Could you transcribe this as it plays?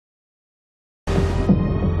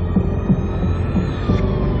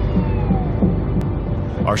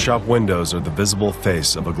Our shop windows are the visible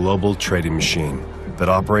face of a global trading machine that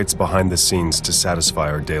operates behind the scenes to satisfy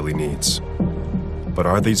our daily needs. But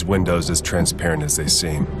are these windows as transparent as they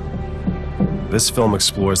seem? This film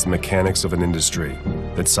explores the mechanics of an industry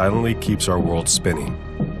that silently keeps our world spinning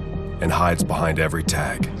and hides behind every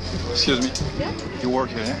tag. Excuse me? Yeah? You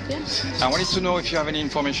work here, yeah? Yes. I wanted to know if you have any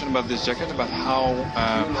information about this jacket, about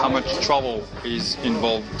how much trouble is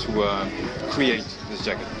involved to create this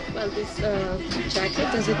jacket. Well, this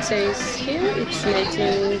jacket, as it says here, it's made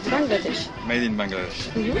in Bangladesh. Made in Bangladesh.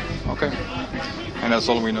 Mm-hmm. Okay. And that's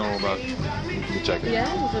all we know about the jacket.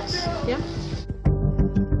 Yeah, that's, yeah.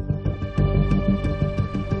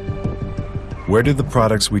 Where did the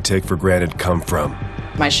products we take for granted come from?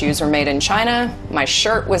 My shoes were made in China, my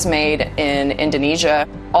shirt was made in Indonesia.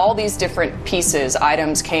 All these different pieces,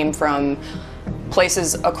 items came from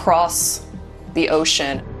places across the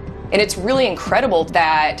ocean. And it's really incredible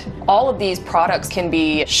that all of these products can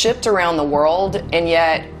be shipped around the world, and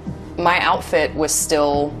yet my outfit was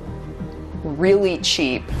still really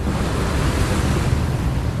cheap.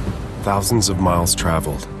 Thousands of miles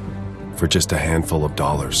traveled for just a handful of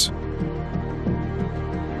dollars.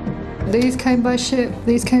 These came by ship,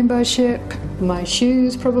 these came by ship, my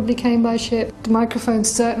shoes probably came by ship, the microphones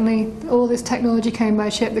certainly, all this technology came by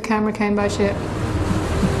ship, the camera came by ship.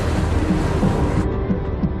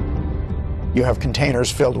 You have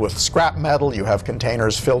containers filled with scrap metal, you have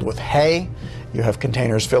containers filled with hay, you have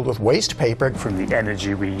containers filled with waste paper. From the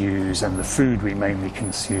energy we use and the food we mainly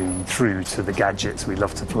consume through to the gadgets we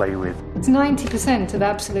love to play with. It's 90% of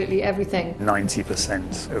absolutely everything.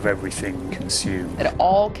 90% of everything consumed. It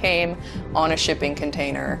all came on a shipping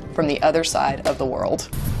container from the other side of the world.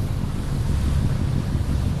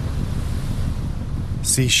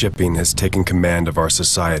 Sea shipping has taken command of our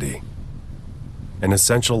society. An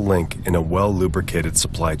essential link in a well-lubricated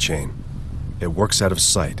supply chain. It works out of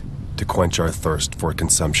sight to quench our thirst for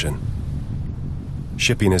consumption.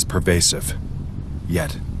 Shipping is pervasive,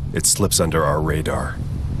 yet it slips under our radar.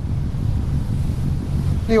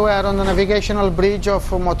 You are on the navigational bridge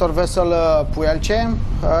of motor vessel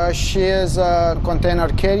Puelce. She is a container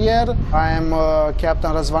carrier. I am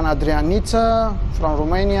Captain Răzvan Adrian Niță from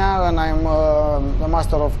Romania, and I am the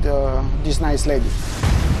master of this nice lady.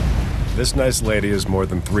 This nice lady is more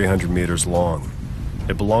than 300 meters long.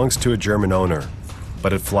 It belongs to a German owner,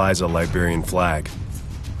 but it flies a Liberian flag.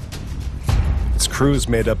 Its crew is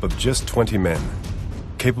made up of just 20 men,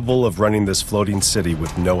 capable of running this floating city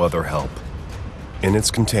with no other help. In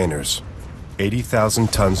its containers,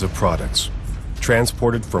 80,000 tons of products,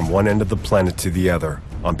 transported from one end of the planet to the other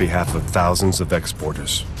on behalf of thousands of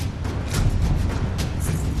exporters.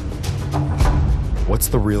 What's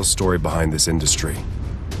the real story behind this industry?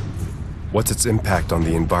 What's its impact on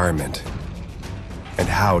the environment? And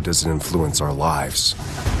how does it influence our lives?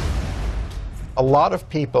 A lot of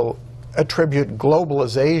people attribute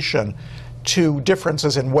globalization to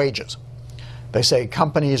differences in wages. They say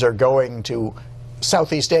companies are going to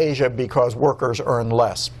Southeast Asia because workers earn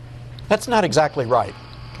less. That's not exactly right.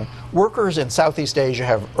 Okay? Workers in Southeast Asia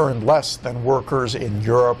have earned less than workers in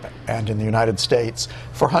Europe and in the United States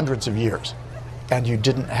for hundreds of years, and you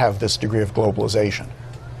didn't have this degree of globalization.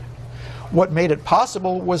 What made it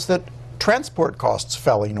possible was that transport costs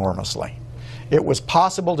fell enormously. It was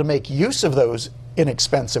possible to make use of those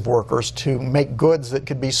inexpensive workers to make goods that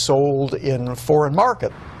could be sold in foreign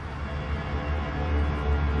market.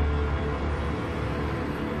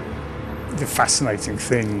 The fascinating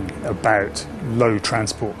thing about low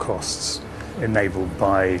transport costs enabled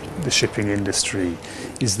by the shipping industry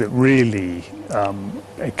is that really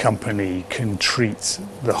a company can treat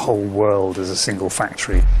the whole world as a single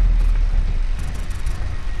factory.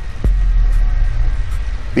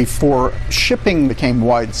 Before shipping became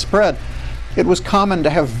widespread, it was common to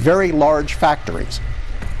have very large factories.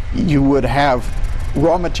 You would have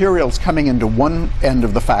raw materials coming into one end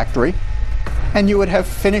of the factory, and you would have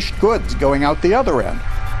finished goods going out the other end.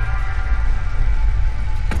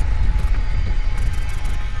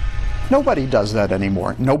 Nobody does that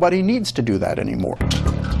anymore. Nobody needs to do that anymore.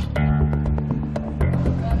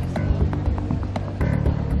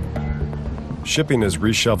 Shipping has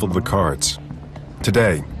reshuffled the cards.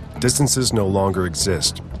 Today, distances no longer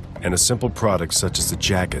exist, and a simple product such as a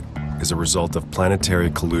jacket is a result of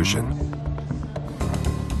planetary collusion.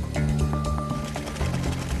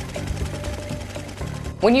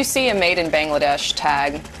 When you see a Made in Bangladesh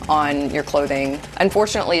tag on your clothing,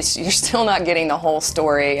 unfortunately, you're still not getting the whole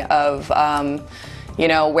story of, you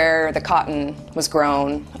know, where the cotton was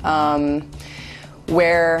grown,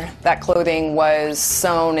 where that clothing was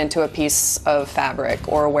sewn into a piece of fabric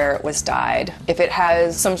or where it was dyed. If it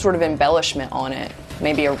has some sort of embellishment on it,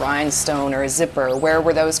 maybe a rhinestone or a zipper. Where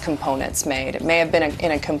were those components made? It may have been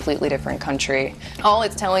in a completely different country. All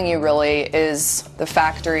it's telling you really is the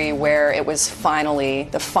factory where it was finally,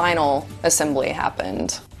 the final assembly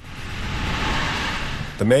happened.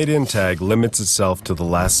 The made-in tag limits itself to the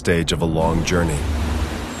last stage of a long journey.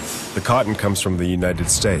 The cotton comes from the United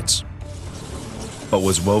States, but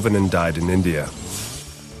was woven and dyed in India.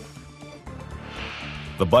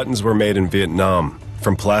 The buttons were made in Vietnam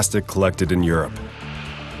from plastic collected in Europe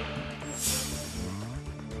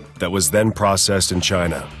that was then processed in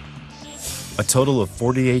China. A total of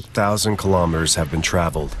 48,000 kilometers have been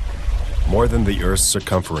traveled, more than the Earth's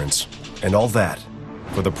circumference, and all that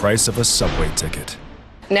for the price of a subway ticket.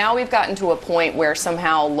 Now we've gotten to a point where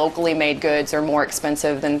somehow locally made goods are more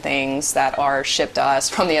expensive than things that are shipped to us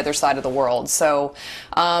from the other side of the world. So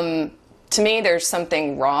to me, there's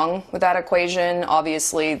something wrong with that equation.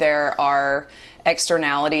 Obviously, there are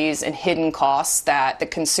externalities and hidden costs that the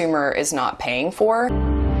consumer is not paying for.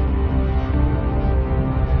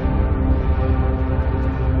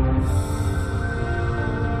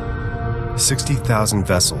 "60,000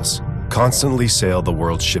 vessels constantly sail the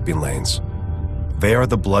world's shipping lanes. They are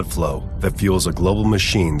the blood flow that fuels a global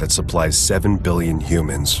machine that supplies 7 billion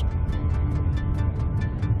humans.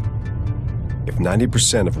 If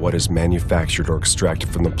 90% of what is manufactured or extracted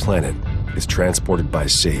from the planet is transported by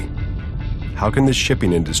sea, how can the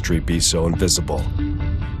shipping industry be so invisible?"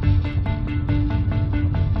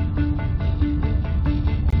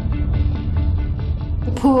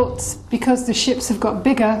 The ports, because the ships have got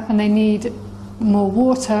bigger and they need more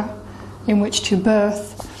water in which to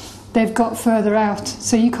berth, they've got further out.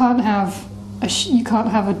 So you can't have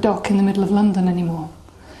a dock in the middle of London anymore.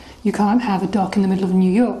 You can't have a dock in the middle of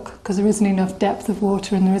New York because there isn't enough depth of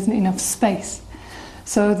water and there isn't enough space.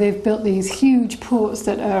 So they've built these huge ports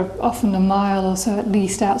that are often a mile or so at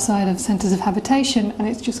least outside of centres of habitation, and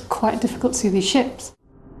it's just quite difficult to see these ships.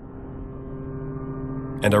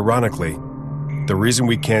 And ironically, the reason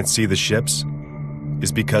we can't see the ships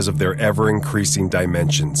is because of their ever-increasing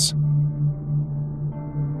dimensions.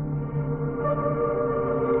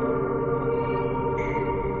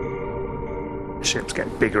 Ships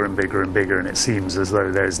get bigger and bigger and bigger, and it seems as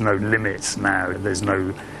though there's no limit now. There's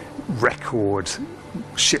no record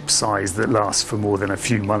ship size that lasts for more than a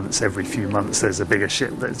few months. Every few months there's a bigger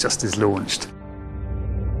ship that just is launched.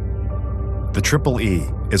 The Triple E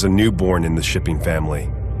is a newborn in the shipping family.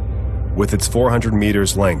 With its 400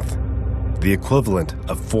 meters length, the equivalent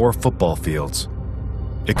of 4 football fields,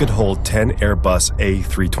 it could hold 10 Airbus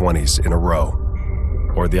A320s in a row,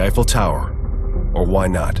 or the Eiffel Tower, or why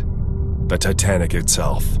not, the Titanic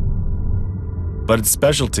itself. But its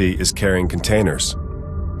specialty is carrying containers,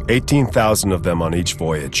 18,000 of them on each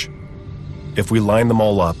voyage. If we line them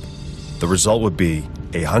all up, the result would be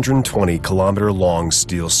a 120-kilometer-long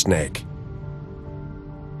steel snake.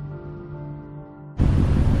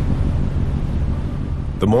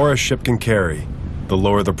 The more a ship can carry, the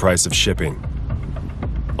lower the price of shipping.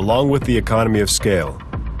 Along with the economy of scale,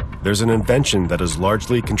 there's an invention that has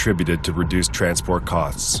largely contributed to reduced transport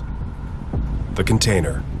costs: the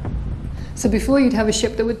container. So before you'd have a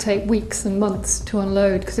ship that would take weeks and months to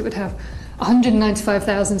unload because it would have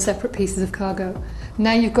 195,000 separate pieces of cargo.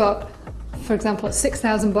 Now you've got, for example,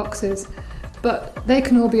 6,000 boxes, but they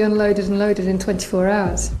can all be unloaded and loaded in 24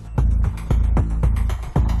 hours.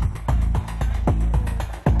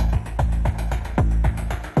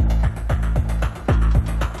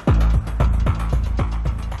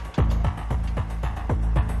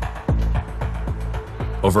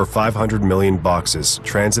 Over 500 million boxes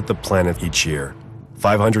transit the planet each year.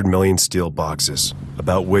 500 million steel boxes,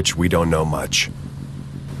 about which we don't know much.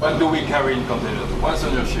 What do we carry in containers? What's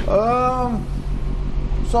on your ship?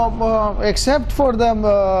 Except for the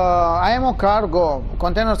IMO cargo,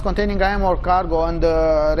 containers containing IMO cargo and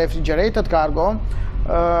refrigerated cargo,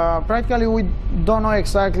 practically we don't know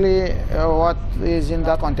exactly what is in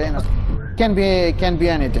that container. Can be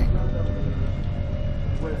anything.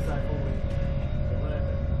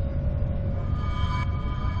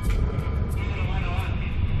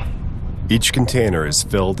 Each container is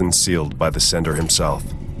filled and sealed by the sender himself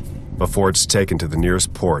before it's taken to the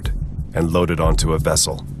nearest port and loaded onto a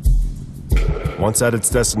vessel. Once at its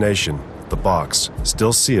destination, the box,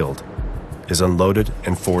 still sealed, is unloaded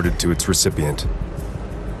and forwarded to its recipient.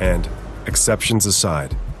 And, exceptions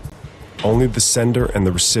aside, only the sender and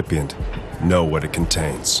the recipient know what it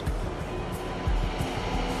contains.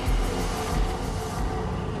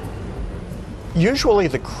 Usually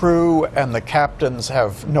the crew and the captains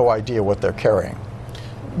have no idea what they're carrying.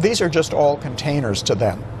 These are just all containers to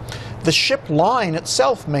them. The ship line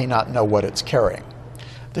itself may not know what it's carrying.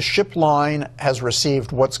 The ship line has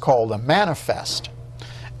received what's called a manifest,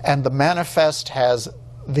 and the manifest has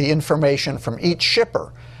the information from each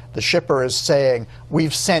shipper. The shipper is saying,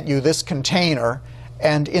 we've sent you this container,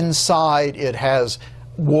 and inside it has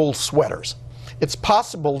wool sweaters. It's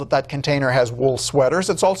possible that that container has wool sweaters.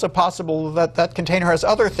 It's also possible that that container has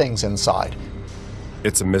other things inside.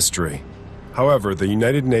 It's a mystery. However, the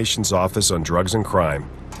United Nations Office on Drugs and Crime,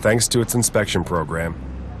 thanks to its inspection program,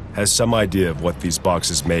 has some idea of what these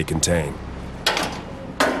boxes may contain.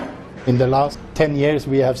 In the last 10 years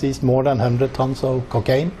we have seized more than 100 tons of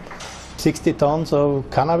cocaine, 60 tons of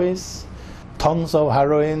cannabis, tons of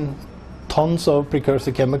heroin, tons of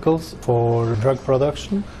precursor chemicals for drug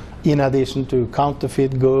production, in addition to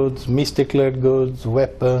counterfeit goods, misdeclared goods,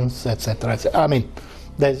 weapons, etc. I mean,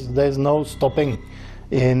 there's no stopping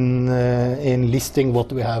in listing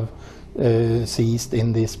what we have seized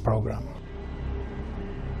in this program.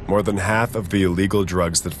 More than half of the illegal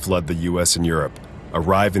drugs that flood the US and Europe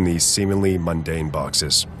arrive in these seemingly mundane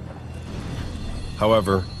boxes.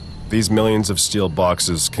 However, these millions of steel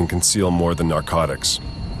boxes can conceal more than narcotics.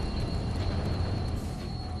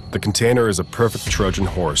 The container is a perfect Trojan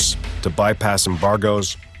horse to bypass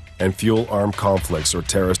embargoes and fuel armed conflicts or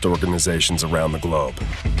terrorist organizations around the globe.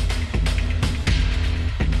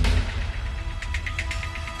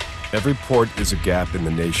 Every port is a gap in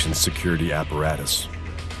the nation's security apparatus.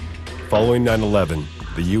 Following 9/11,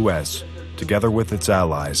 the U.S., together with its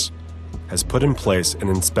allies, has put in place an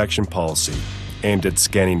inspection policy aimed at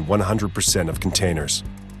scanning 100% of containers.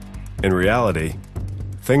 In reality,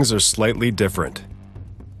 things are slightly different.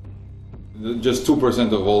 Just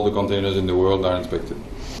 2% of all the containers in the world are inspected.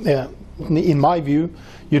 Yeah, in my view,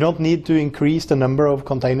 you don't need to increase the number of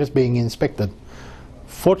containers being inspected.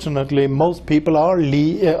 Fortunately, most people want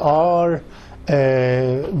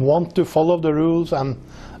to follow the rules and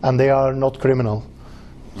they are not criminal.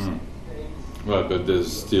 Well, but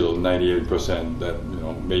there's still 98% that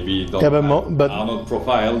maybe don't are not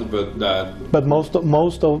profiled, but that. But most of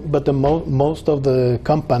the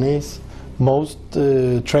companies, most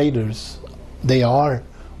traders, they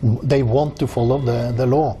want to follow the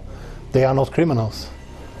law. They are not criminals.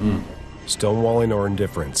 Stonewalling or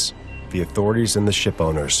indifference, the authorities and the ship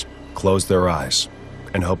owners close their eyes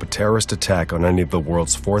and hope a terrorist attack on any of the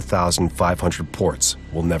world's 4,500 ports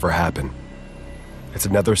will never happen. It's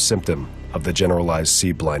another symptom of the generalized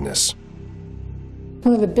sea blindness.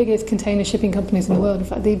 One of the biggest container shipping companies in the world, in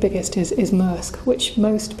fact the biggest, is Maersk, which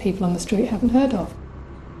most people on the street haven't heard of.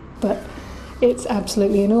 But it's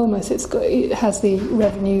absolutely enormous. It has the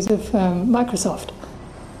revenues of Microsoft.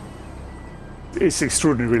 It's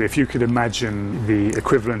extraordinary, really, if you could imagine the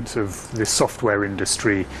equivalent of the software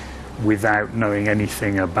industry without knowing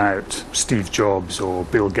anything about Steve Jobs or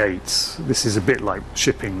Bill Gates. This is a bit like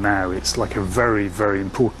shipping now. It's like a very, very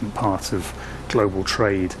important part of global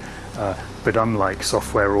trade. But unlike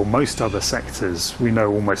software or most other sectors, we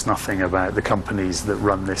know almost nothing about the companies that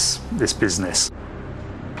run this business.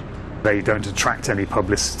 They don't attract any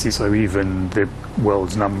publicity, so even the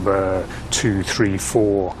world's number 2, 3,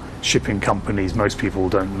 4 shipping companies, most people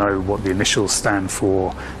don't know what the initials stand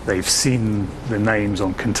for. They've seen the names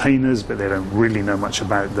on containers, but they don't really know much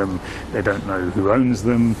about them. They don't know who owns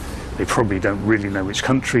them. They probably don't really know which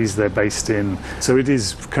countries they're based in. So it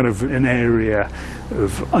is kind of an area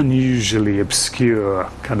of unusually obscure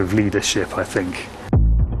kind of leadership, I think.